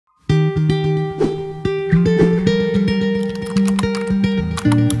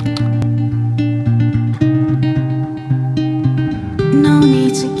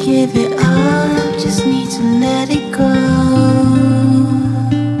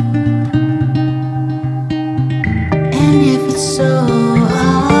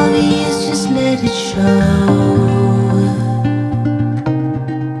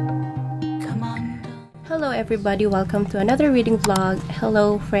everybody, welcome to another reading vlog.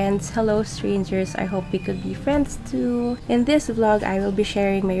 Hello friends, hello strangers, I hope we could be friends too. In this vlog, I will be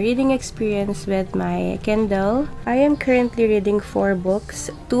sharing my reading experience with my Kindle. I am currently reading 4 books,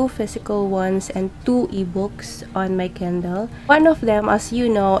 2 physical ones and 2 ebooks on my Kindle. One of them, as you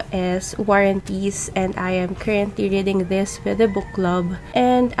know, is War and Peace, and I am currently reading this with a book club.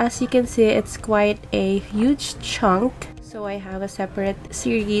 And as you can see, it's quite a huge chunk. So I have a separate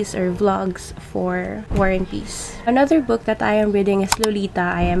series or vlogs for War and Peace. Another book that I am reading is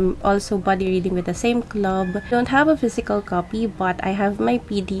Lolita. I am also buddy reading with the same club. I don't have a physical copy, but I have my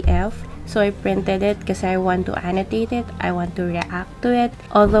PDF. So I printed it because I want to annotate it. I want to react to it.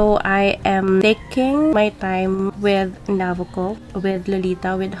 Although I am taking my time with Nabucco, with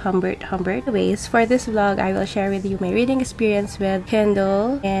Lolita, with Humbert. Anyways, for this vlog, I will share with you my reading experience with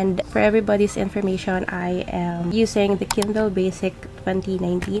Kindle. And for everybody's information, I am using the Kindle Basic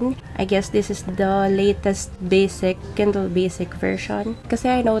 2019. I guess this is the latest Kindle Basic version. Because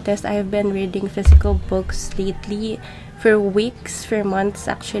I noticed I have been reading physical books lately for weeks, for months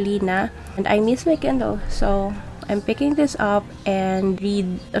actually na, and I miss my Kindle, so I'm picking this up and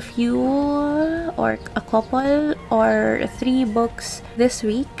read a few or a couple or 3 books this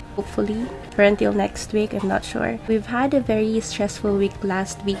week, hopefully, or until next week, I'm not sure. We've had a very stressful week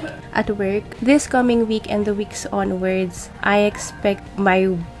last week at work. This coming week and the weeks onwards, I expect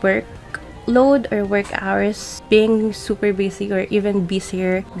my work load or work hours being super busy or even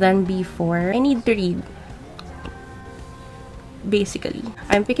busier than before. I need to read. Basically,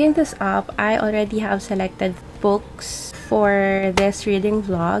 I'm picking this up. I already have selected books for this reading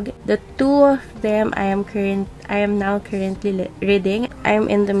vlog. The 2 of them I am now currently reading. I'm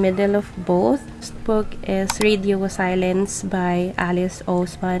in the middle of both. This book is Radio Silence by Alice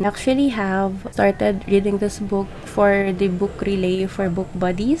Oseman. I actually have started reading this book for the book relay for book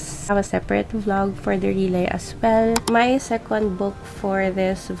buddies. I have a separate vlog for the relay as well. My second book for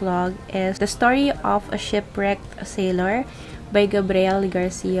this vlog is The Story of a Shipwrecked Sailor by Gabriel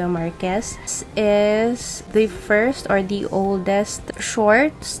Garcia Marquez. This is the first or the oldest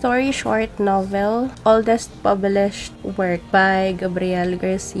short novel, oldest published work by Gabriel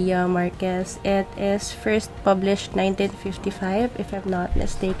Garcia Marquez. It is first published 1955 if I'm not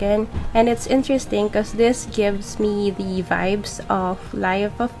mistaken, and it's interesting because this gives me the vibes of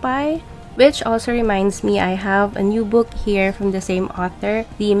Life of Pi, which also reminds me I have a new book here from the same author,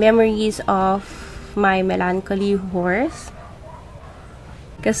 The Memories of My Melancholy Horse.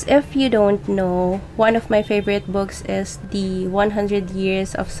 Because if you don't know, one of my favorite books is The 100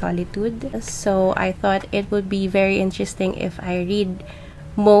 Years of Solitude. So I thought it would be very interesting if I read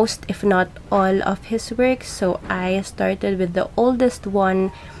most, if not all, of his works. So I started with the oldest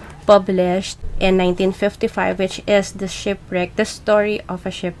one published in 1955, which is The Story of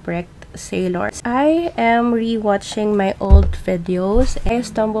a Shipwrecked Sailor. I am rewatching my old videos. I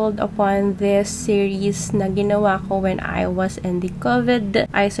stumbled upon this series na ginawa ko when I was in the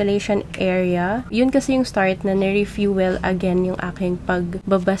COVID isolation area. Yun kasi yung start na ni-refuel again yung aking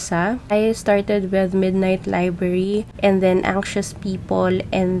pagbabasa. I started with Midnight Library, and then Anxious People,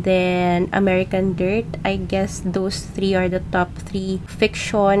 and then American Dirt. I guess those 3 are the top 3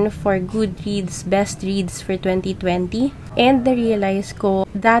 fiction for Goodreads best reads for 2020. And na-realize ko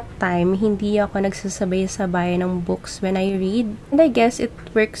that time, hindi ako nagsasabay-sabay ng books when I read. And I guess it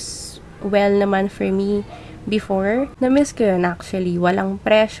works well naman for me before. Na-miss ko yun actually. Walang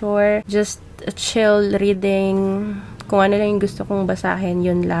pressure. Just a chill reading. Kung ano lang yung gusto kong basahin,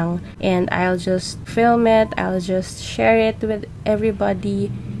 yun lang. And I'll just film it. I'll just share it with everybody.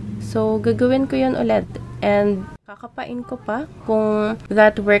 So, gagawin ko yun ulit. And kakapain ko pa kung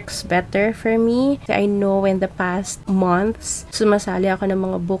that works better for me. I know in the past months, sumasali ako ng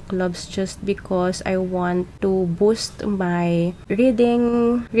mga book clubs just because I want to boost my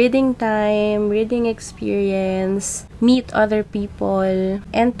reading time, reading experience, meet other people.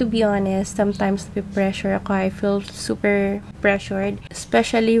 And to be honest, sometimes pressure ako. I feel super pressured,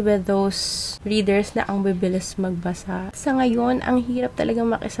 especially with those readers na ang bibilis magbasa. Sa ngayon, ang hirap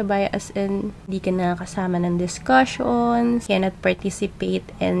talagang makisabay, as in, di ka nakakasama ng discussions, cannot participate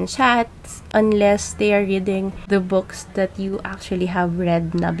in chats unless they are reading the books that you actually have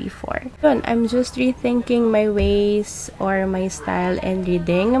read na before. Yun, I'm just rethinking my ways or my style in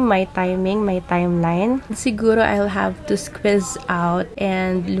reading, my timing, my timeline. Siguro I'll have to squeeze out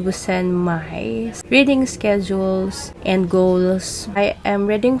and loosen my reading schedules and goals. I am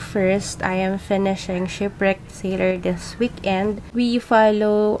reading first. I am finishing Shipwrecked Sailor this weekend. We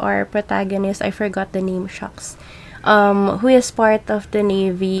follow our protagonist. I forgot the name, shucks. Who is part of the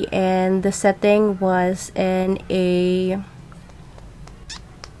Navy, and the setting was in a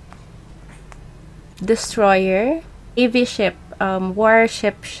destroyer, Navy ship,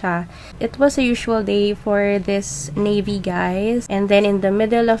 warship siya. It was a usual day for this Navy guys, and then in the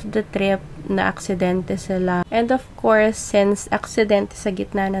middle of the trip, na-aksidente sila. And of course, since aksidente sa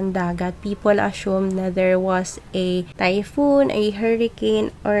gitna ng dagat, people assume na there was a typhoon, a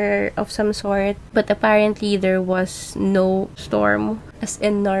hurricane, or of some sort. But apparently, there was no storm, as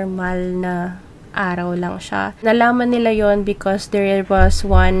in normal na araw lang siya. Nalaman nila yon because there was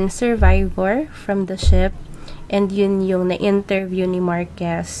one survivor from the ship. And yun yung na-interview ni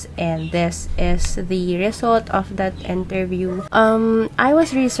Marquez. And this is the result of that interview. I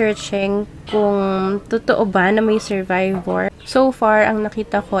was researching kung totoo ba na may survivor. So far, ang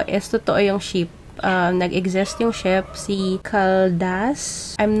nakita ko is totoo yung ship. Nag-exist yung ship, si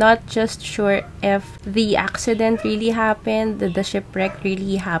Caldas. I'm not just sure if the accident really happened, the shipwreck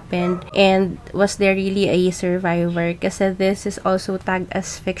really happened, and was there really a survivor? Kasi this is also tagged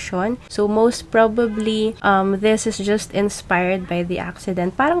as fiction. So most probably, this is just inspired by the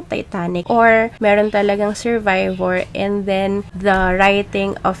accident. Parang Titanic. Or meron talagang survivor, and then the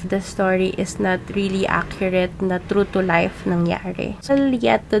writing of the story is not really accurate na true to life nangyari. So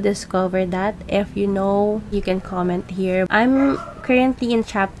yet to discover that. If you know, you can comment here. I'm currently in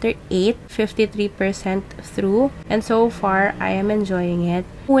chapter 8, 53% through, and so far, I am enjoying it.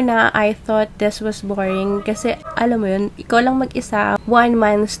 Una, I thought this was boring kasi, alam mo yun, ikaw lang mag-isa,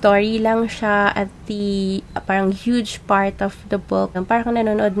 one-man story lang siya at the parang huge part of the book. Parang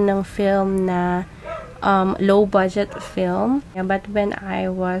nanonood ng film na low-budget film. But when I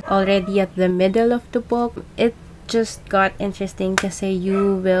was already at the middle of the book, it just got interesting kasi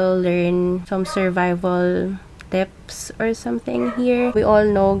you will learn some survival tips or something here. We all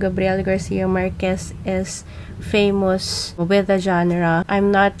know Gabriel Garcia Marquez is famous with the genre.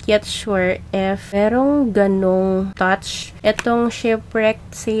 I'm not yet sure if merong ganong touch. Itong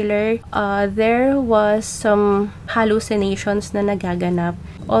Shipwrecked sailor, there was some hallucinations na nagaganap.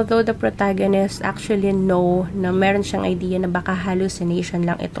 Although the protagonist actually know na meron siyang idea na baka hallucination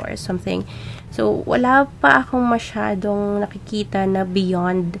lang ito or something. So, wala pa akong masyadong nakikita na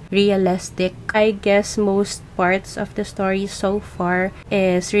beyond realistic. I guess most parts of the story so far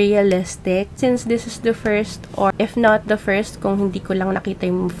is realistic. Since this is the first, or if not the first, kung hindi ko lang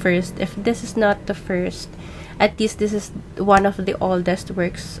nakita yung first, if this is not the first, at least this is one of the oldest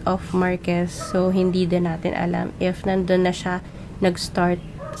works of Marquez. So, hindi din natin alam if nandun na siya nag-start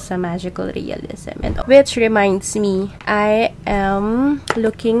sa magical realism. And which reminds me, I am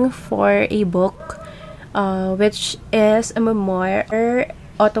looking for a book which is a memoir or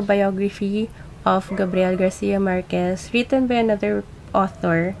autobiography of Gabriel Garcia Marquez written by another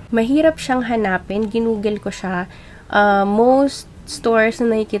author. Mahirap siyang hanapin. Ginugol ko siya. Most stores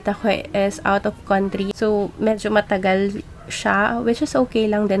na nakikita ko is out of country. So, medyo matagal siya, which is okay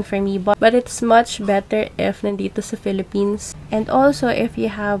lang din for me, but it's much better if nandito sa Philippines. And also, if you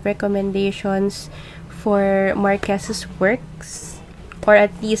have recommendations for Marquez's works, or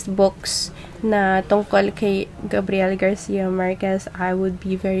at least books na tungkol kay Gabriel Garcia Marquez, I would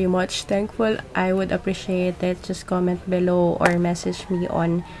be very much thankful. I would appreciate it. Just comment below or message me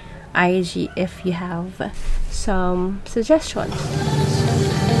on IG if you have some suggestions.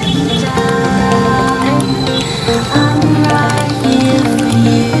 I'm right here for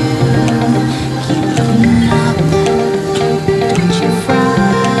you. Keep looking up, don't you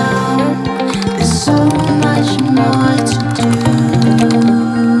frown. There's so much more to do.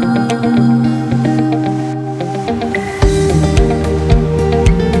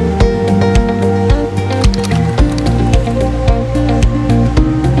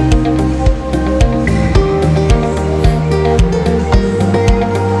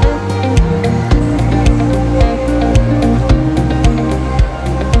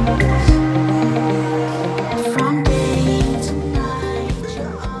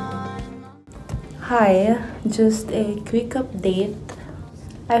 Hi, just a quick update.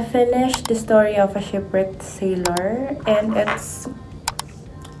 I finished the story of a shipwrecked sailor and it's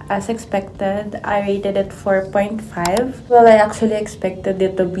as expected. I rated it 4.5. Well, I actually expected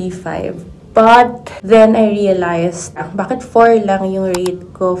it to be 5. But then I realized, bakit 4 lang yung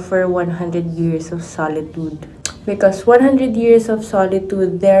rate ko for 100 Years of Solitude? Because 100 Years of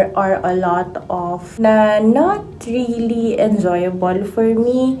Solitude, there are a lot of na not really enjoyable for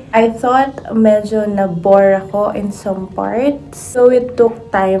me. I thought medyo na-bore ako in some parts. So it took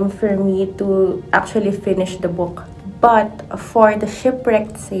time for me to actually finish the book. But for the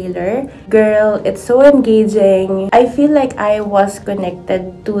Shipwrecked Sailor, girl, it's so engaging. I feel like I was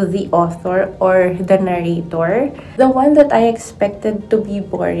connected to the author or the narrator. The one that I expected to be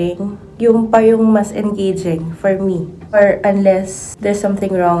boring, yung pa yung mas engaging for me. Or unless there's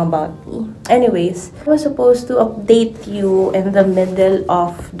something wrong about me. Anyways, I was supposed to update you in the middle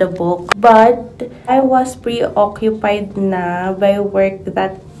of the book, but I was preoccupied na by work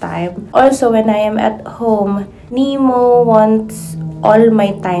that time. Also, when I am at home, Nemo wants all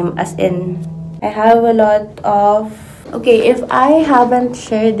my time, as in, I have a lot of... Okay, if I haven't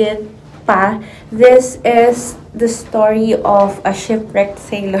shared it pa, this is the story of a shipwrecked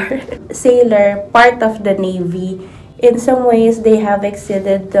sailor, part of the Navy. In some ways, they have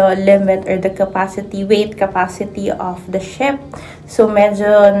exceeded the limit or the weight capacity of the ship. So,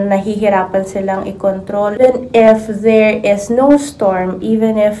 medyo nahihirapan silang i-control. Even if there is no storm,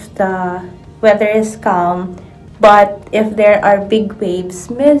 even if the weather is calm, but if there are big waves,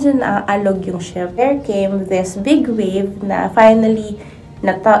 medyo naaalog yung ship. There came this big wave na finally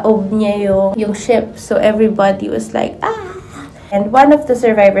nataob niya yung ship. So, everybody was like, ah! And one of the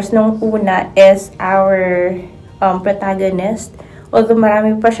survivors nung una is our protagonist. Although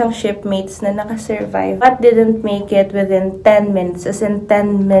marami pa siyang shipmates na nakasurvive, but didn't make it within 10 minutes. As in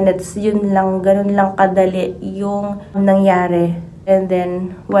 10 minutes, yun lang, ganun lang kadali yung nangyari. And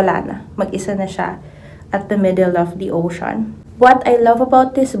then, wala na. Mag-isa na siya at the middle of the ocean. What I love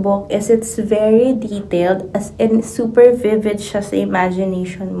about this book is it's very detailed, as in super vivid siya sa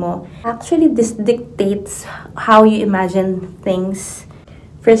imagination mo. Actually, this dictates how you imagine things.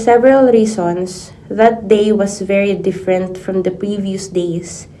 For several reasons, that day was very different from the previous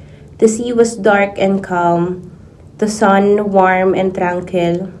days. The sea was dark and calm. The sun, warm and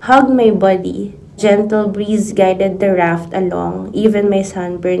tranquil, hugged my body. Gentle breeze guided the raft along. Even my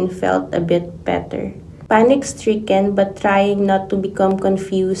sunburn felt a bit better. Panic-stricken but trying not to become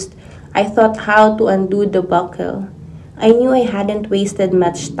confused, I thought how to undo the buckle. I knew I hadn't wasted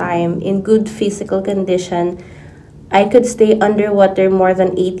much time. In good physical condition, I could stay underwater more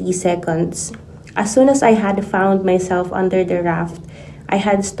than 80 seconds. As soon as I had found myself under the raft, I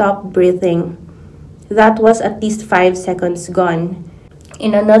had stopped breathing. That was at least 5 seconds gone.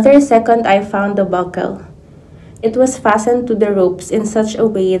 In another second, I found the buckle. It was fastened to the ropes in such a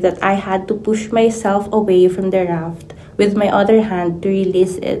way that I had to push myself away from the raft with my other hand to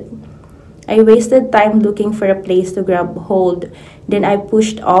release it. I wasted time looking for a place to grab hold, then I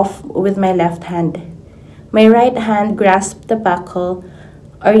pushed off with my left hand. My right hand grasped the buckle,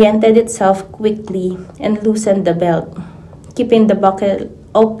 oriented itself quickly, and loosened the belt. Keeping the buckle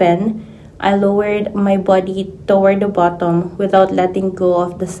open, I lowered my body toward the bottom without letting go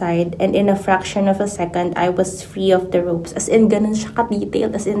of the side, and in a fraction of a second, I was free of the ropes. As in, ganun siya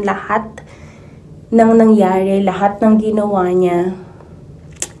ka-detailed. As in, lahat ng nangyari, lahat ng ginawa niya,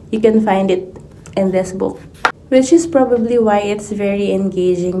 you can find it in this book. Which is probably why it's very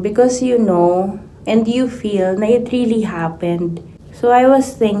engaging, because you know and you feel na it really happened. So I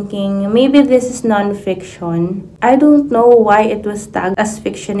was thinking, maybe this is non-fiction. I don't know why it was tagged as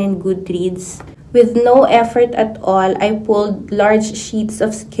fiction in Goodreads. With no effort at all, I pulled large sheets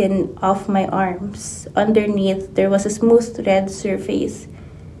of skin off my arms. Underneath, there was a smooth red surface.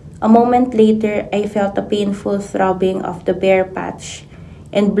 A moment later, I felt a painful throbbing of the bare patch,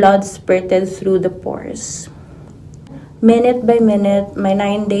 and blood spurted through the pores. Minute by minute, my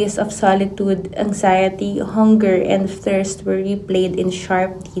 9 days of solitude, anxiety, hunger, and thirst were replayed in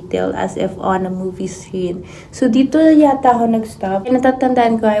sharp detail as if on a movie screen. So, dito yata ako nag-stop.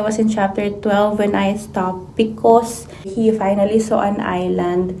 Natatandaan ko, I was in chapter 12 when I stopped because he finally saw an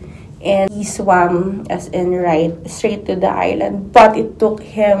island and he swam, as in right, straight to the island. But it took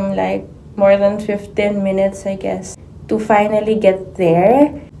him like more than 15 minutes, I guess, to finally get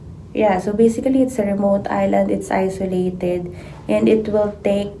there. Yeah, so basically it's a remote island, it's isolated, and it will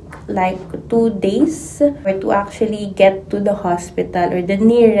take like 2 days for to actually get to the hospital or the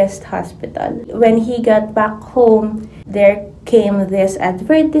nearest hospital. When he got back home, there came this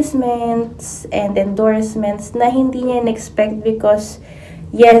advertisements and endorsements na hindi niya expect because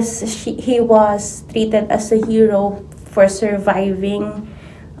yes, he was treated as a hero for surviving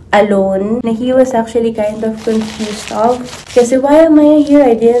alone. He was actually kind of confused of, kasi why am I here?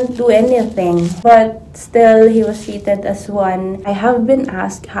 I didn't do anything. But still, he was treated as one. I have been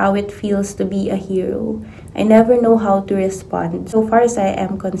asked how it feels to be a hero. I never know how to respond. So far as I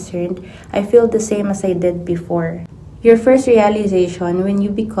am concerned, I feel the same as I did before. Your first realization when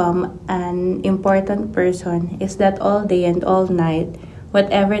you become an important person is that all day and all night,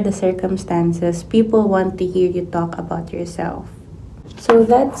 whatever the circumstances, people want to hear you talk about yourself. So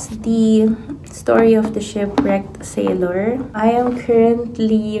that's the Story of the Shipwrecked Sailor. I am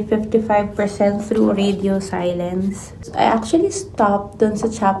currently 55% through Radio Silence. I actually stopped dun sa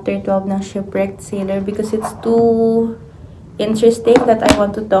chapter 12 ng Shipwrecked Sailor because it's too interesting that I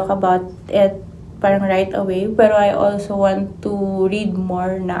want to talk about it parang right away. Pero I also want to read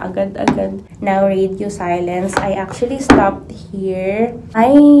more na agad-agad na Radio Silence. I actually stopped here.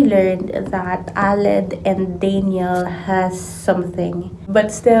 I learned that Aled and Daniel has something. But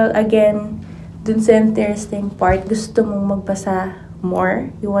still, again, dun sa interesting part, gusto mong magbasa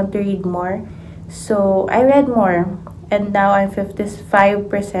more. You want to read more. So, I read more. And now I'm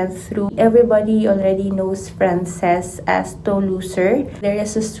 55% through. Everybody already knows Frances as Tolucer. There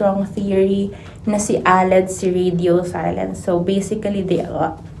is a strong theory na si Aled si Radio Silence. So basically,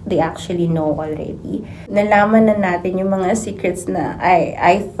 they actually know already. Nalaman na natin yung mga secrets na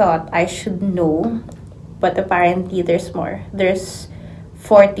I thought I should know. But apparently, there's more. There's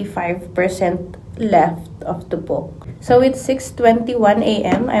 45% left of the book. So it's 6:21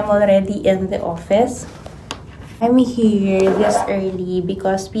 a.m. I'm already in the office. I'm here this early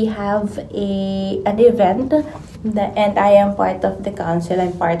because we have an event and I am part of the council.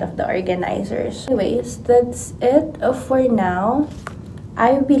 I'm part of the organizers. Anyways, that's it for now.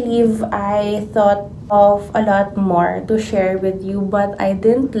 I believe I thought of a lot more to share with you, but I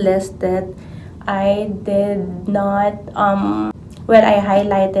didn't list it. I did not, I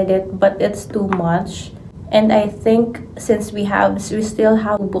highlighted it, but it's too much. And I think since we still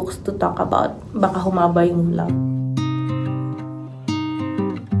have books to talk about, baka humaba yung vlog.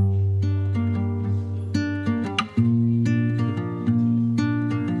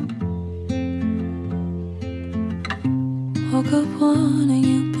 Woke up wanting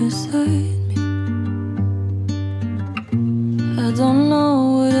you beside me. I don't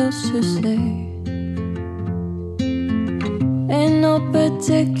know what else to say. Ain't no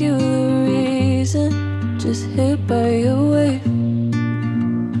particular reason, just hit by your wave.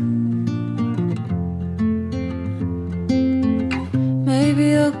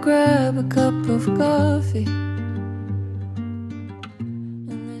 Maybe I'll grab a cup of coffee.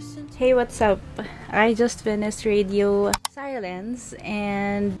 Hey, what's up? I just finished Radio Silence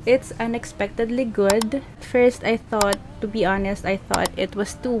and it's unexpectedly good. First, to be honest, I thought it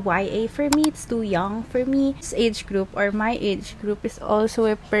was too YA for me. It's too young for me. This age group or my age group is also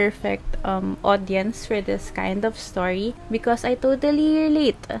a perfect audience for this kind of story because I totally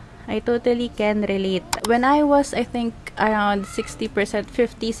relate. I totally can relate. When I was, I think, around 60%,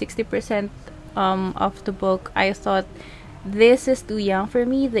 50-60% of the book, I thought this is too young for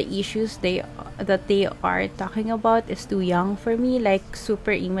me. The issues that they are talking about is too young for me, like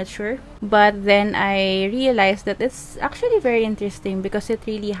super immature. But then I realized that it's actually very interesting because it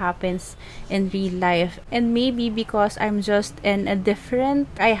really happens in real life. And maybe because I'm just in a different,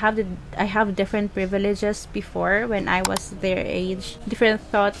 I have different privileges before when I was their age, different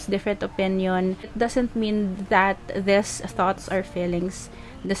thoughts, different opinion. It doesn't mean that these thoughts or feelings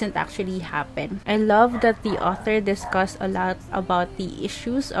doesn't actually happen. I love that the author discussed a lot about the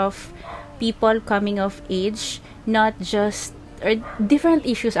issues of people coming of age, not just, or different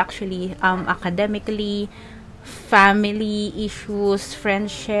issues actually, academically, family issues,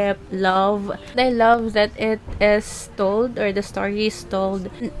 friendship, love. I love that it is told, or the story is told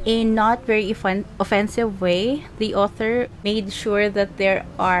in a not very offensive way. The author made sure that there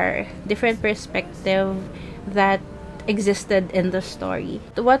are different perspectives that existed in the story.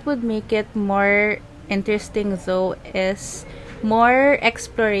 What would make it more interesting though is more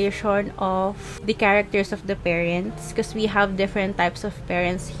exploration of the characters of the parents, because we have different types of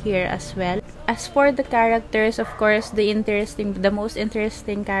parents here as well. As for the characters, of course, the most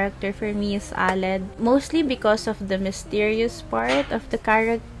interesting character for me is Aled, mostly because of the mysterious part of the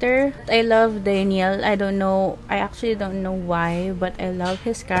character. I love Daniel. I actually don't know why, but I love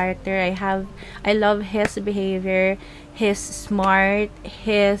his character. I love his behavior. He's smart,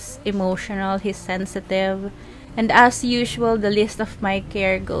 he's emotional, he's sensitive. And as usual, the list of my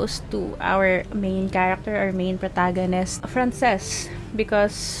care goes to our main character, our main protagonist, Frances,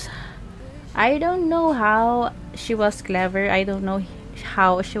 because I don't know how she was clever, I don't know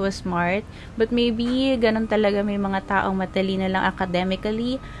how she was smart, but maybe ganun talaga, may mga taong matalino lang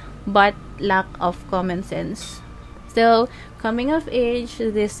academically but lack of common sense. So, coming of age,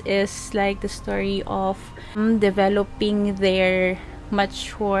 this is like the story of developing their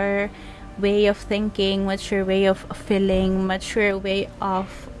mature way of thinking, mature way of feeling, mature way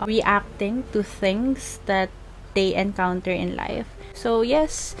of reacting to things that they encounter in life. So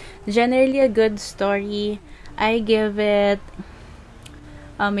yes, generally a good story. I give it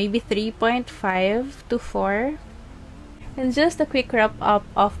maybe 3.5 to 4. And just a quick wrap up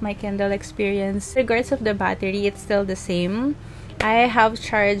of my Kindle experience. In regards of the battery, it's still the same. I have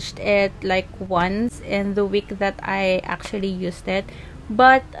charged it like once in the week that I actually used it.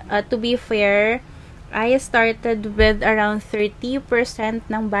 But to be fair, I started with around 30%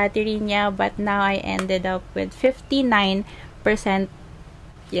 ng battery niya, but now I ended up with 59%.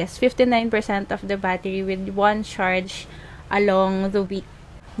 Yes, 59% of the battery with one charge along the week.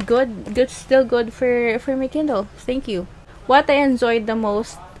 Good, still good for my Kindle. Thank you. What I enjoyed the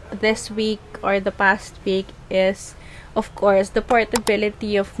most this week or the past week is, of course, the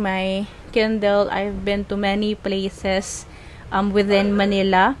portability of my Kindle. I've been to many places within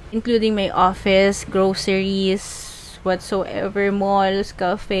Manila, including my office, groceries, whatsoever, malls,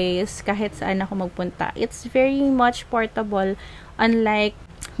 cafes, kahit saan ako magpunta. It's very much portable, unlike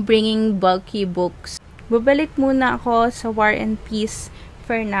bringing bulky books. Babalik muna ako sa War and Peace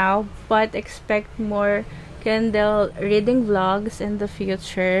for now, but expect more Kindle reading vlogs in the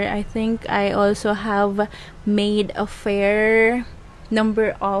future. I think I also have made a fair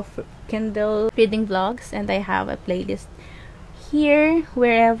number of Kindle reading vlogs, and I have a playlist here,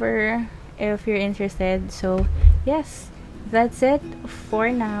 wherever, if you're interested. So yes, that's it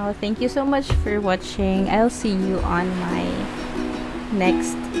for now. Thank you so much for watching. I'll see you on my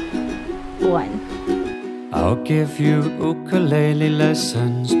next one. I'll give you ukulele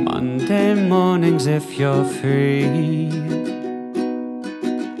lessons Monday mornings if you're free.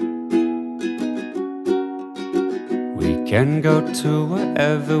 We can go to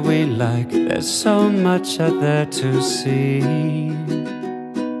wherever we like, there's so much out there to see.